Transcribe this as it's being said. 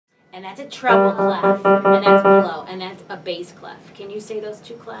And that's a treble clef, and that's below, and that's a bass clef. Can you say those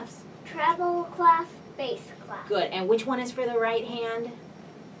two clefs? Treble clef, bass clef. Good. And which one is for the right hand?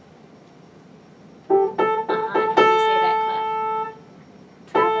 And how do you say that clef?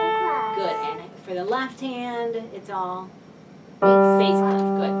 Treble clef. Good. And for the left hand, it's all Bass. bass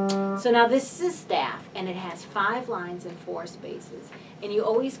clef. Good. So now this is a staff, and it has 5 lines and 4 spaces. And you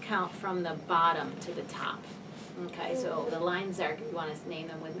always count from the bottom to the top. Okay, so the lines are, you want to name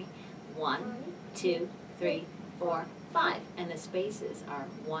them with me? 1, 2, 3, 4, 5. And the spaces are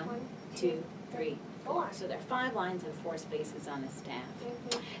 1, 2, 3, 4. So there are 5 lines and 4 spaces on the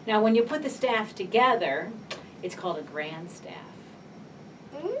staff. Now when you put the staff together, it's called a grand staff.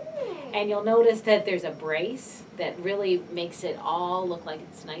 And you'll notice that there's a brace that really makes it all look like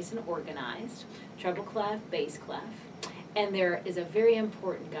it's nice and organized. Treble clef, bass clef. And there is a very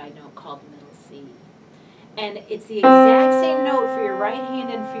important guide note called middle C. And it's the exact same note for your right hand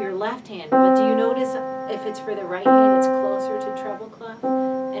and for your left hand. But do you notice if it's for the right hand, it's closer to treble clef?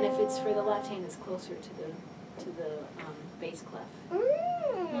 And if it's for the left hand, it's closer to the bass clef.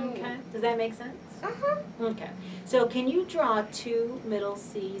 Okay, does that make sense? Okay, so can you draw 2 middle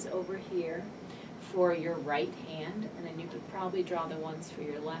C's over here for your right hand, and then you could probably draw the ones for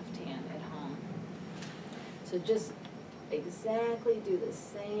your left hand at home. So just exactly do the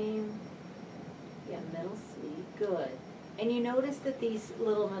same, middle C, good. And you notice that these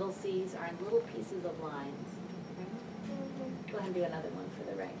little middle C's are in little pieces of lines. Go ahead and do another one for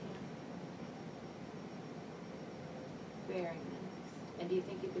the right hand. Very nice. And do you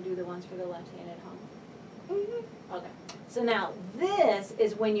think you can do the ones for the left hand at home? Okay. So now this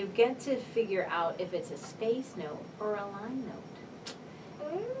is when you get to figure out if it's a space note or a line note.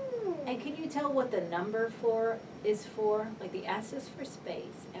 And can you tell what the number is for? Like the S is for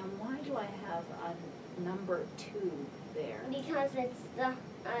space. And why do I have a number 2 there? Because it's the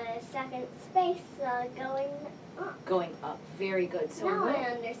second space going up. Going up. Very good. So now I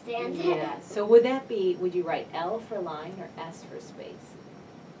understand it. Yeah. So would that be, would you write L for line or S for space?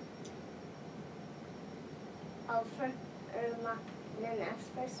 L for line and S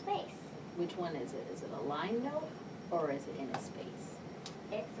for space. Which one is it? Is it a line note or is it in a space?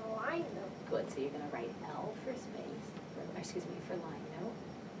 It's a line note. Good. So you're going to write L for space, for line note.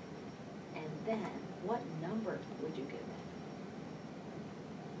 And then what number would you give it?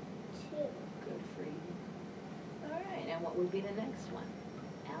 2. Good for you. All right. And what would be the next one?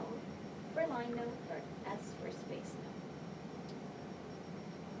 L for line note or S for space note?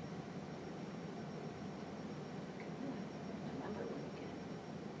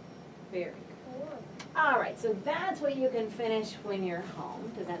 Very good. All right, so that's what you can finish when you're home.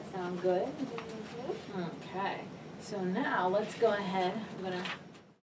 Does that sound good? Okay. So now let's go ahead. I'm going to